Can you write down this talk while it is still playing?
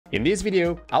In this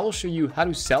video, I will show you how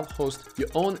to self-host your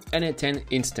own n8n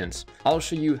instance. I'll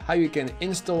show you how you can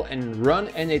install and run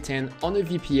n8n on a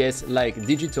VPS like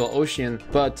DigitalOcean,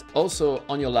 but also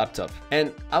on your laptop.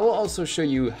 And I will also show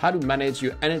you how to manage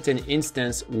your n8n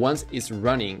instance once it's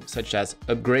running, such as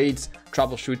upgrades,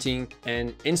 troubleshooting,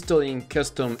 and installing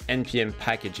custom npm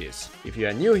packages. If you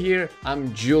are new here,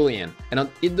 I'm Julian, and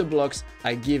on Eat the Blocks,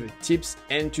 I give tips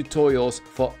and tutorials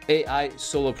for AI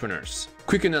solopreneurs.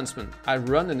 Quick announcement, I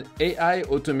run an AI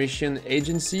automation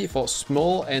agency for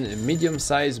small and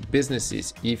medium-sized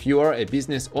businesses. If you are a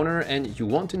business owner and you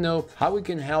want to know how we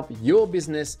can help your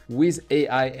business with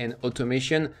AI and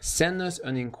automation, send us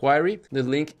an inquiry. The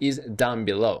link is down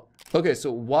below. Okay,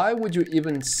 so why would you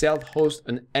even self-host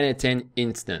an n8n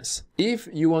instance? If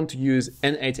you want to use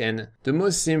n8n, the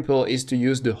most simple is to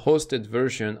use the hosted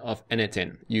version of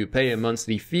n8n. You pay a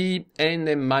monthly fee and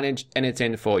they manage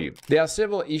n8n for you. There are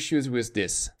several issues with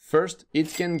this. First,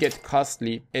 it can get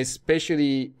costly,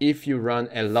 especially if you run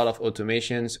a lot of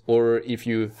automations or if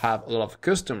you have a lot of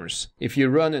customers. If you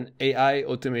run an AI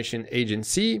automation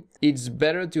agency, it's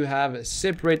better to have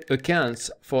separate accounts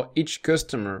for each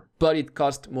customer, but it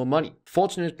costs more money.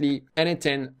 Fortunately,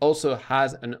 n8n also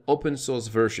has an open source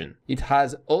version. It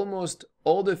has almost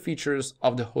all the features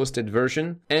of the hosted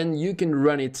version, and you can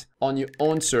run it on your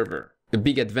own server. The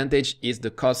big advantage is the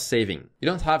cost saving. You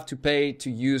don't have to pay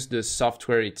to use the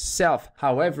software itself.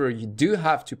 However, you do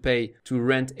have to pay to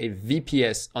rent a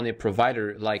VPS on a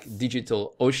provider like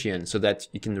DigitalOcean so that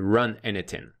you can run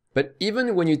n8n. But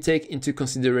even when you take into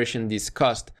consideration this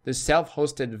cost, the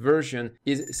self-hosted version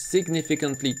is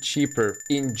significantly cheaper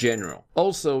in general.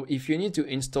 Also, if you need to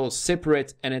install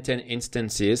separate n8n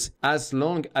instances, as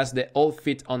long as they all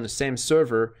fit on the same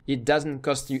server, it doesn't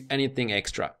cost you anything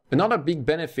extra. Another big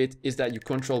benefit is that you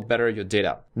control better your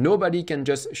data. Nobody can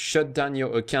just shut down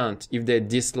your account if they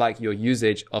dislike your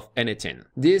usage of n8n.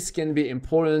 This can be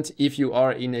important if you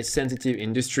are in a sensitive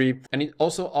industry, and it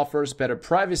also offers better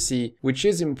privacy, which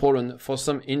is important for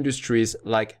some industries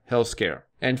like healthcare.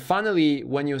 And finally,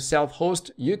 when you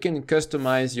self-host, you can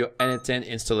customize your n8n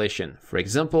installation. For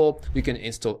example, you can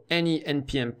install any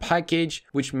npm package,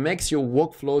 which makes your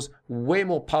workflows way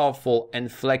more powerful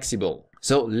and flexible.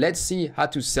 So let's see how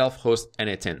to self-host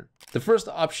n8n. The first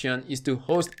option is to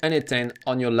host n8n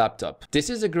on your laptop. This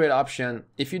is a great option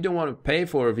if you don't want to pay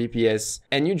for a VPS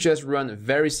and you just run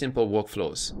very simple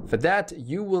workflows. For that,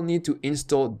 you will need to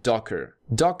install Docker.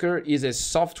 Docker is a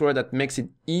software that makes it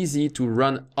easy to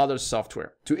run other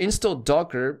software. To install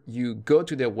Docker, you go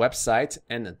to their website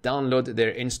and download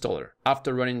their installer.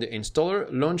 After running the installer,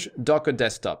 launch Docker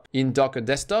Desktop. In Docker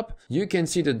Desktop, you can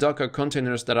see the Docker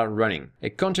containers that are running. A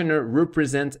container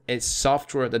represents a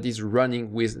software that is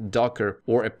running with Docker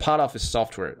or a part of a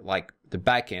software like the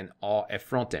backend or a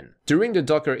frontend. During the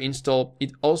Docker install,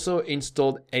 it also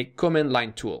installed a command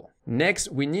line tool.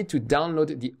 Next, we need to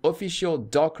download the official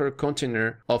Docker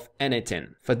container of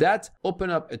n8n. For that,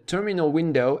 open up a terminal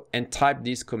window and type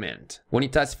this command. When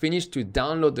it has finished to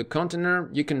download the container,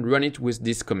 you can run it with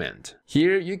this command.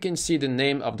 Here, you can see the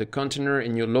name of the container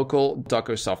in your local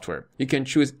Docker software. You can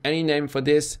choose any name for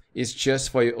this. It's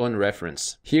just for your own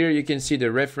reference. Here you can see the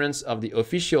reference of the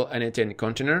official n8n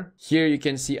container. Here you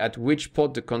can see at which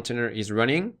port the container is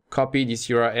running. Copy this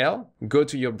URL, go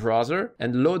to your browser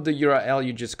and load the URL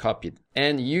you just copied.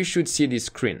 And you should see this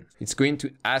screen. It's going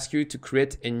to ask you to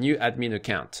create a new admin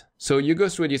account. So you go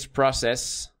through this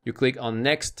process, you click on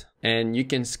next, and you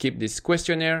can skip this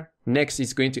questionnaire. Next,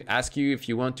 it's going to ask you if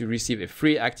you want to receive a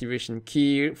free activation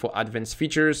key for advanced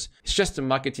features. It's just a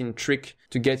marketing trick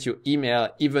to get your email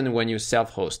even when you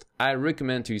self-host. I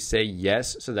recommend to say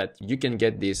yes so that you can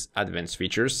get these advanced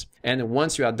features. And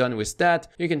once you are done with that,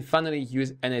 you can finally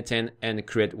use n8n and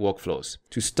create workflows.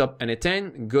 To stop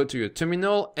n8n, go to your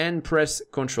terminal and press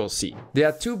Ctrl+C. There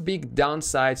are two big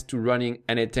downsides to running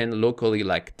n8n locally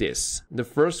like this. The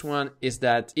first one is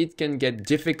that it can get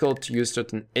difficult to use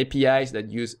certain APIs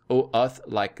that use OAuth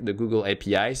like the Google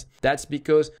APIs. That's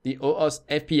because the OAuth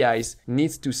APIs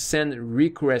needs to send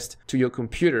requests to your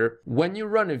computer. When you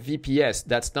run a VPS,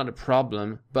 that's not a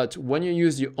problem, but when you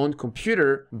use your own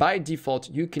computer, by default,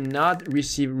 you cannot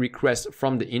receive requests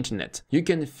from the internet. You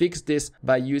can fix this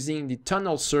by using the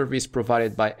tunnel service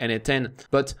provided by n8n,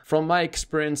 but from my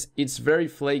experience, it's very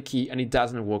flaky and it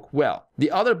doesn't work well.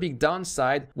 The other big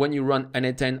downside when you run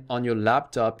n8n on your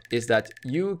laptop is that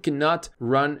you cannot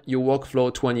run your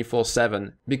workflow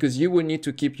 24/7 because you will need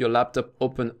to keep your laptop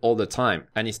open all the time,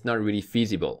 and it's not really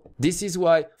feasible. This is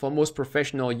why for most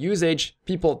professional usage,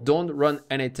 people don't run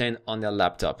n8n on their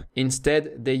laptop.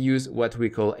 Instead, they use what we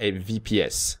call a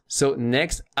VPS. So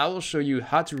next, I will show you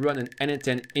how to run an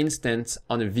n8n instance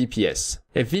on a VPS.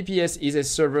 A VPS is a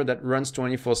server that runs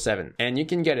 24/7, and you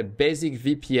can get a basic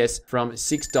VPS from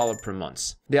 $6 per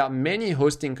month. There are many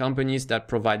hosting companies that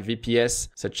provide VPS,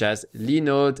 such as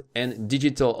Linode and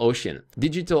DigitalOcean.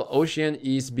 DigitalOcean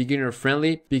is beginner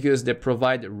friendly because they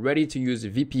provide ready-to-use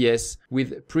VPS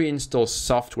with pre-installed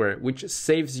software, which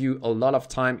saves you a lot of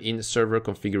time in server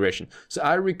configuration. So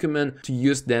I recommend to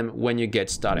use them when you get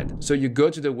started. So you go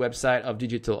to the website of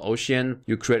DigitalOcean,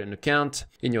 you create an account.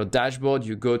 In your dashboard,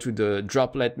 you go to the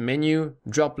Droplet menu.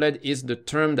 Droplet is the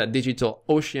term that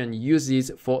DigitalOcean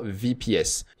uses for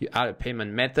VPS. You add a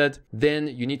payment method, then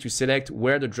you need to select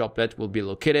where the droplet will be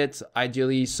located, so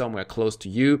ideally somewhere close to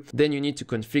you. Then you need to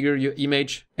configure your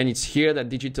image, and it's here that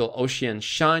DigitalOcean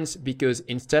shines because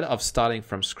instead of starting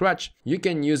from scratch, you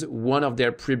can use one of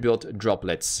their pre-built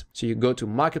droplets. So you go to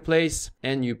Marketplace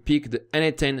and you pick the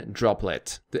n8n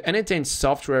droplet. The n8n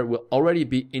software will already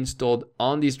be installed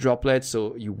on this droplet,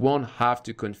 so you won't have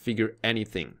to configure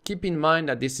anything. Keep in mind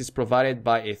that this is provided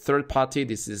by a third party.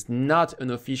 This is not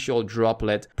an official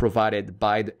droplet provided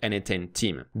by the n8n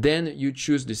team. Then you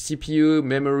choose the CPU,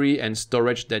 memory, and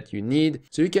storage that you need.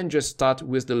 So you can just start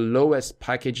with the lowest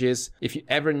packages. If you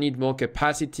ever need more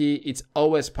capacity, it's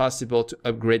always possible to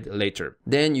upgrade later.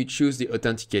 Then you choose the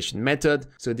authentication method.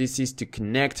 So this is to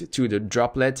connect to the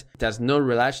droplet. It has no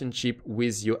relationship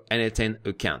with your n8n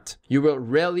account. You will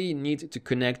rarely need to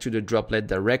connect to the droplet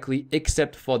directly,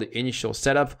 except for the initial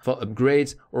setup, for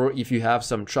upgrades, or if you have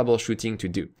some troubleshooting to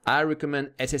do. I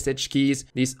recommend SSH keys.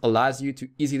 This allows you to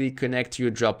easily connect to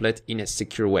your droplet in a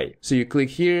secure way. So you click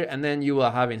here and then you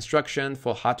will have instructions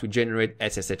for how to generate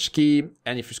SSH key.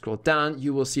 And if you scroll down,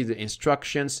 you will see the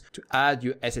instructions to add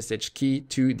your SSH key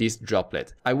to this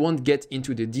droplet. I won't get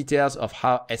into the details of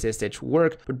how SSH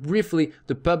works, but briefly,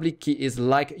 the public key is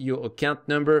like your account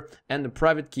number and the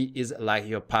private key is like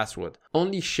your password.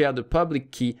 Only share the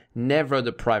public key, never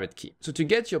the private key. So to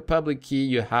get your public key,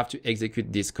 you have to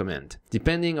execute this command.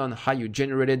 Depending on how you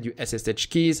generated your SSH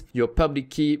keys, your public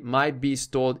key might be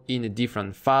stored in a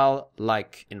different file,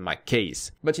 like in my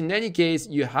case. But in any case,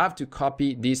 you have to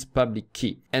copy this public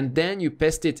key and then you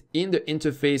paste it in the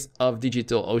interface of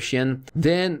DigitalOcean.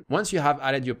 Then once you have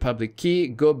added your public key,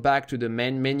 go back to the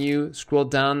main menu, scroll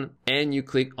down and you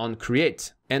click on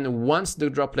create. And once the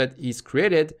droplet is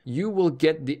created, you will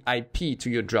get the IP to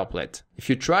your droplet. If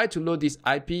you try to load this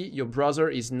IP, your browser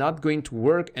is not going to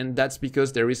work, and that's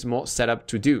because there is more setup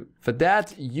to do. For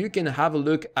that, you can have a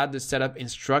look at the setup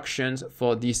instructions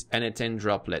for this n8n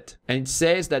droplet. And it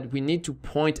says that we need to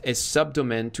point a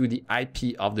subdomain to the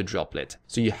IP of the droplet.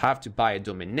 So you have to buy a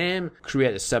domain name,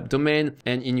 create a subdomain,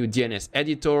 and in your DNS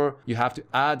editor, you have to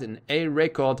add an A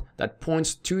record that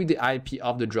points to the IP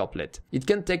of the droplet. It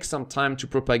can take some time to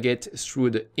propagate through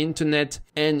the internet,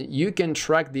 and you can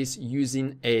track this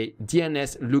using a DNS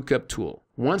lookup tool.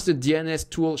 Once the DNS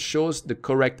tool shows the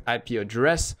correct IP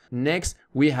address, next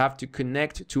we have to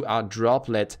connect to our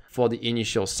droplet for the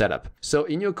initial setup. So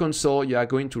in your console, you are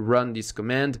going to run this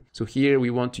command. So here we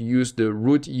want to use the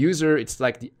root user. It's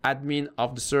like the admin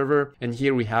of the server. And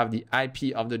here we have the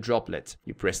IP of the droplet.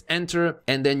 You press enter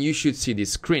and then you should see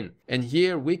this screen. And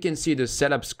here we can see the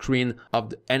setup screen of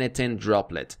the n8n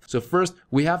droplet. So first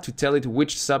we have to tell it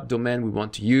which subdomain we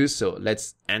want to use. So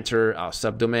let's enter our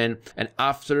subdomain. And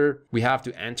after we have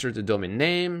to enter the domain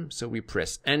name. So we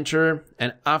press enter.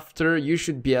 And after you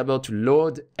should be able to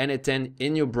load n8n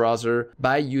in your browser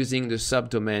by using the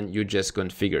subdomain you just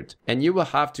configured. And you will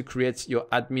have to create your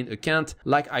admin account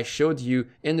like I showed you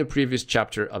in the previous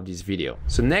chapter of this video.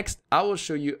 So next, I will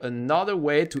show you another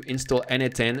way to install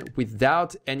n8n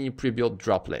without any pre-built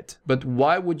droplet. But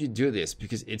why would you do this?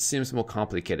 Because it seems more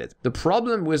complicated. The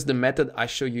problem with the method I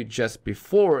showed you just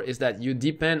before is that you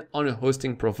depend on a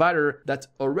hosting provider that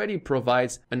already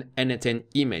provides an n8n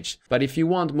image. But if you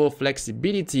want more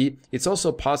flexibility, it's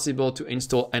also possible to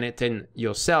install n8n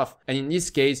yourself. And in this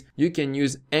case, you can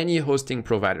use any hosting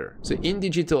provider. So in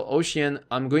DigitalOcean,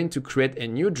 I'm going to create a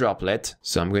new droplet.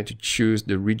 So I'm going to choose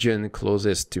the region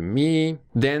closest to me.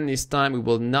 Then this time we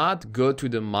will not go to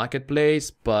the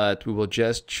marketplace, but we will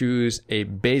just choose a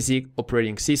basic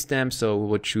operating system. So we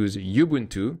will choose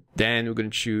Ubuntu. Then we're going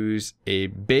to choose a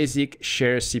basic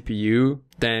share CPU.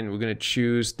 Then we're going to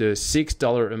choose the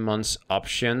 $6 a month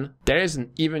option. There is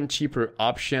an even cheaper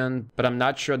option, but I'm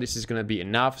not sure this is going to be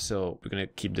enough. So we're going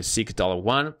to keep the $6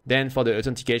 one. Then for the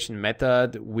authentication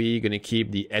method, we're going to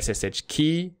keep the SSH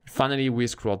key. Finally, we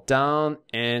scroll down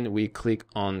and we click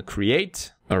on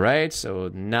create. All right,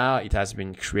 so now it has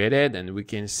been created and we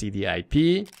can see the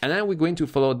IP. And then we're going to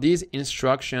follow these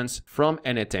instructions from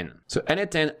n8n. So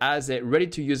n8n has a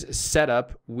ready-to-use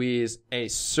setup with a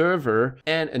server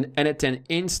and an n8n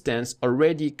instance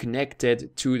already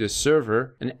connected to the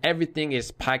server, and everything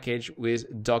is packaged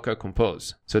with Docker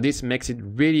Compose. So this makes it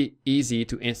really easy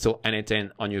to install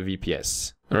n8n on your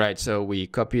VPS. All right, so we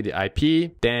copy the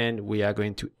IP, then we are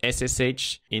going to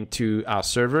SSH into our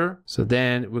server. So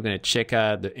then we're going to check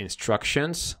out the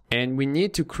instructions, and we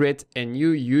need to create a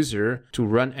new user to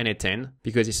run n8n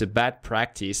because it's a bad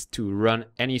practice to run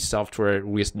any software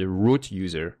with the root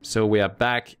user. So we are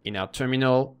back in our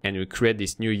terminal and we create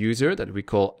this new user that we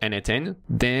call n8n.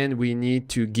 Then we need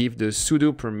to give the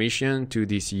sudo permission to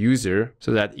this user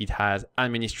so that it has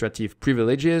administrative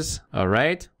privileges. All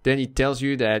right. Then it tells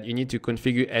you that you need to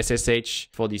configure SSH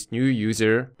for this new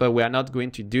user, but we are not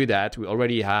going to do that. We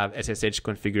already have SSH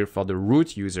configured for the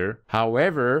root user.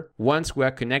 However, once we are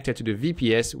connected to the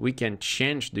VPS, we can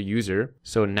change the user.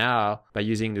 So now by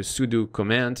using the sudo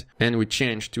command, and we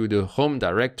change to the home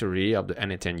directory of the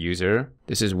n8n user.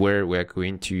 This is where we're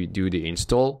going to do the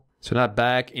install. So now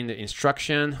back in the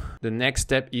instruction, the next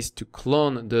step is to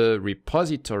clone the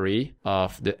repository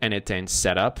of the n8n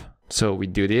setup. So we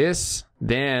do this,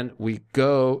 then we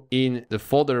go in the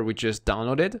folder we just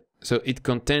downloaded. So it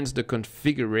contains the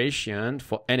configuration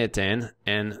for n8n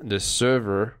and the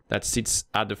server that sits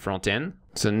at the front end.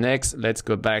 So next, let's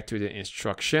go back to the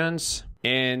instructions.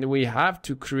 And we have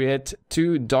to create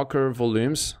 2 Docker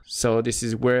volumes. So this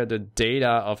is where the data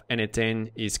of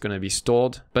n8n is going to be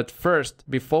stored. But first,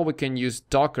 before we can use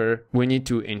Docker, we need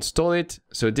to install it.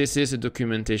 So this is a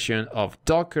documentation of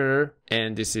Docker,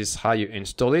 and this is how you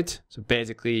install it. So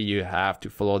basically you have to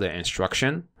follow the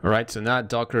instruction. All right, so now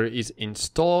Docker is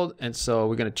installed. And so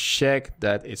we're going to check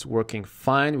that it's working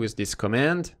fine with this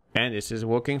command, and this is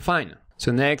working fine.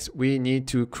 So next we need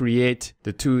to create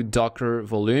the 2 Docker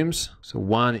volumes. So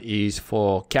one is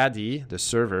for Caddy, the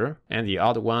server, and the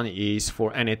other one is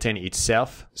for n8n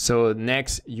itself. So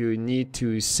next you need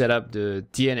to set up the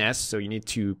DNS. So you need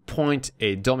to point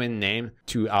a domain name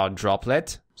to our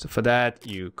droplet. So for that,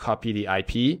 you copy the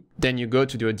IP, then you go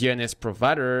to the DNS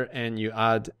provider and you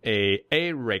add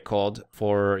a record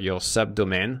for your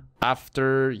subdomain.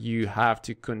 After, you have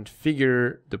to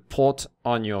configure the port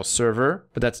on your server,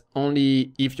 but that's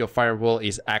only if your firewall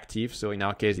is active. So in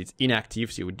our case, it's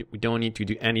inactive, so we don't need to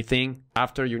do anything.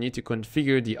 After, you need to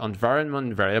configure the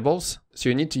environment variables. So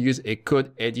you need to use a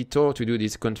code editor to do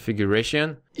this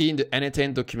configuration. In the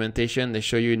n8n documentation, they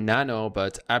show you nano,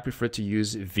 but I prefer to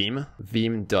use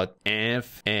vim.env,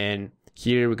 and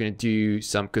here we're going to do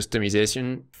some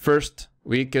customization. First,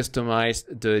 we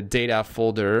customized the data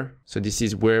folder. So this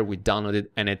is where we downloaded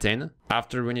n8n.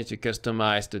 After, we need to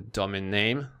customize the domain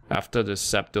name after the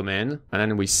subdomain, and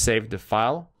then we save the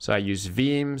file. So I use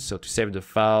vim. So to save the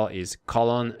file is :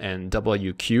 and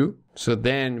wq. So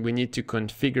then we need to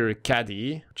configure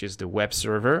Caddy, which is the web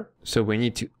server. So we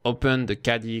need to open the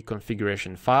Caddy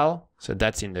configuration file. So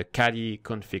that's in the Caddy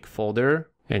config folder.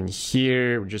 And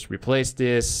here we just replace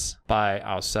this by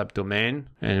our subdomain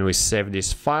and we save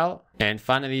this file. And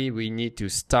finally, we need to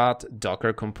start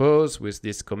Docker Compose with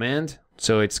this command.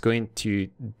 So it's going to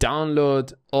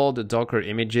download all the Docker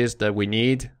images that we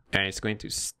need, and it's going to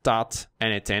start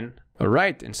n8n. All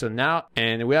right, and so now,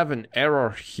 and we have an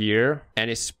error here, and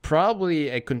it's probably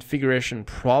a configuration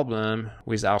problem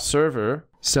with our server.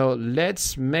 So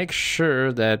let's make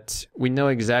sure that we know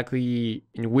exactly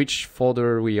in which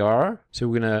folder we are. So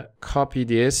we're gonna copy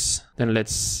this, then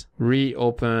let's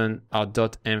reopen our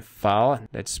 .env file.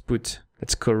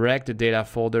 Let's correct the data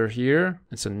folder here.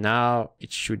 And so now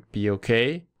it should be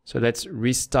okay. So let's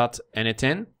restart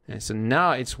n8n. And so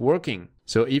now it's working.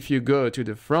 So if you go to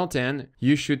the front end,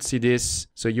 you should see this.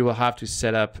 So you will have to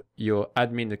set up your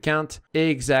admin account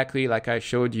exactly like I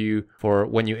showed you for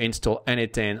when you install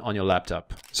n8n on your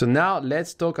laptop. So now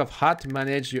let's talk of how to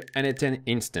manage your n8n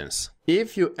instance.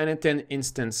 If your n8n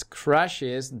instance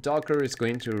crashes, Docker is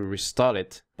going to restart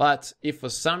it. But if for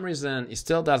some reason it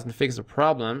still doesn't fix the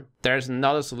problem, there's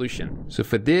another solution. So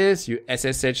for this, you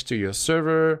SSH to your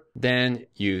server, then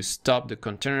you stop the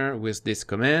container with this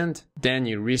command, then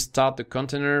you restart the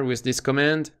container with this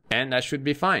command, and that should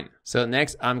be fine. So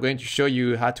next, I'm going to show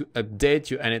you how to update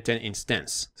your n8n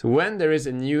instance. So when there is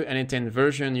a new n8n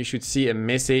version, you should see a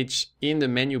message in the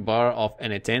menu bar of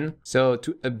n8n. So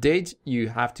to update, you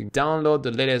have to download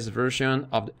the latest version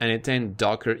of the n8n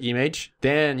Docker image.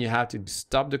 Then you have to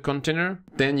stop the container.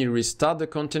 Then you restart the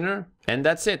container, and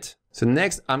that's it. So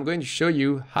next, I'm going to show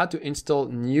you how to install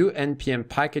new NPM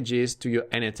packages to your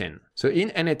n8n. So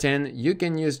in n8n, you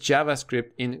can use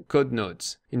JavaScript in code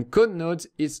nodes. In code nodes,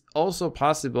 it's also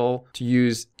possible to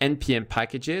use npm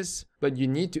packages, but you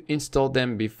need to install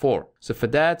them before. So for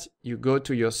that, you go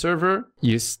to your server,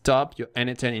 you stop your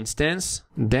n8n instance.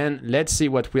 Then let's see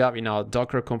what we have in our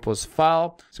Docker Compose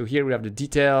file. So here we have the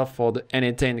detail for the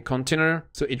n8n container.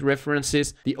 So it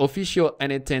references the official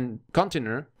n8n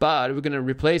container, but we're going to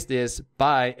replace this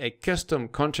by a custom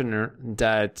container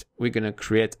that we're going to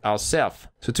create ourselves.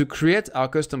 So to create our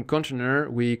custom container,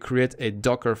 we create a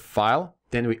Docker file.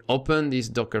 Then we open this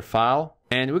Docker file.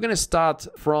 And we're going to start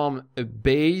from a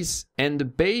base, and the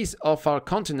base of our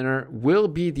container will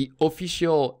be the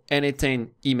official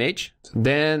n8n image.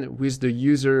 Then with the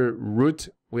user root,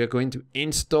 we are going to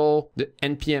install the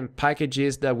npm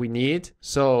packages that we need.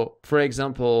 So for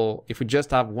example, if we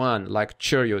just have one like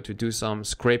Cheerio to do some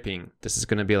scraping, this is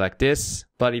going to be like this.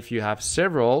 But if you have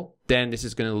several, then this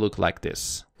is going to look like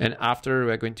this. And after,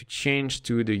 we're going to change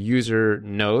to the user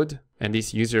node. And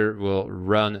this user will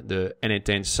run the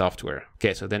n8n software.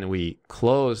 Okay, so then we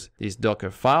close this Docker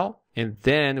file, and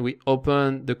then we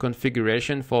open the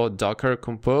configuration for Docker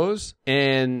Compose,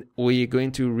 and we're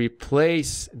going to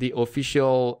replace the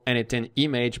official n8n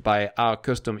image by our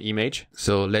custom image.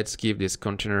 So let's give this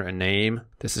container a name.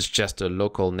 This is just a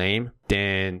local name.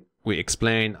 Then we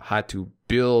explain how to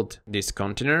build this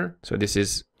container. So this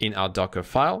is in our Docker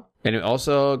file. And we're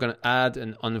also going to add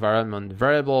an environment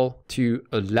variable to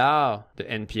allow the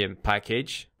npm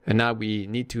package. And now we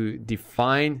need to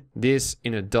define this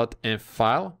in a .env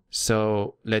file.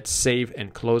 So let's save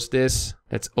and close this.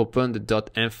 Let's open the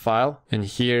 .env file. And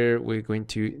here we're going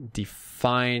to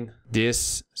define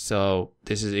this. So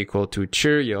this is equal to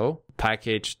Cheerio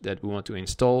package that we want to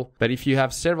install. But if you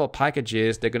have several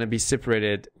packages, they're going to be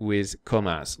separated with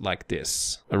commas like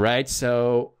this. All right,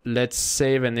 so let's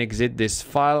save and exit this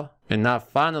file. And now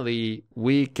finally,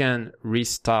 we can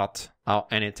restart our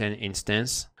n8n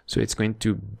instance. So it's going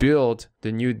to build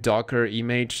the new Docker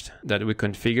image that we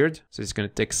configured. So it's going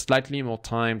to take slightly more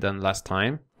time than last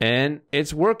time. And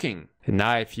it's working. And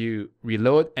now if you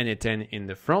reload n8n in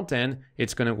the front end,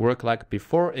 it's going to work like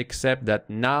before, except that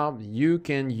now you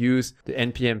can use the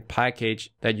npm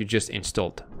package that you just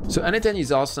installed. So n8n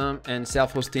is awesome, and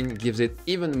self-hosting gives it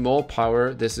even more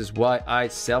power. This is why I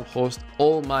self-host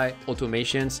all my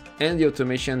automations and the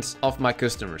automations of my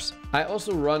customers. I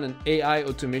also run an AI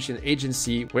automation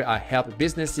agency where I help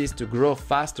businesses to grow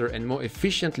faster and more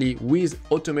efficiently with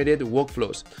automated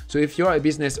workflows. So if you're a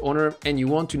business owner and you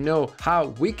want to know how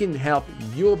we can help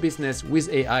your business with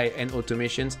AI and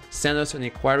automations, send us an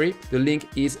inquiry. The link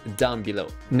is down below.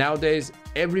 Nowadays,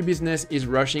 every business is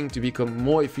rushing to become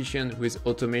more efficient with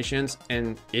automations,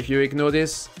 and if you ignore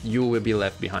this, you will be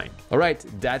left behind. All right,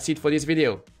 that's it for this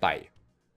video. Bye.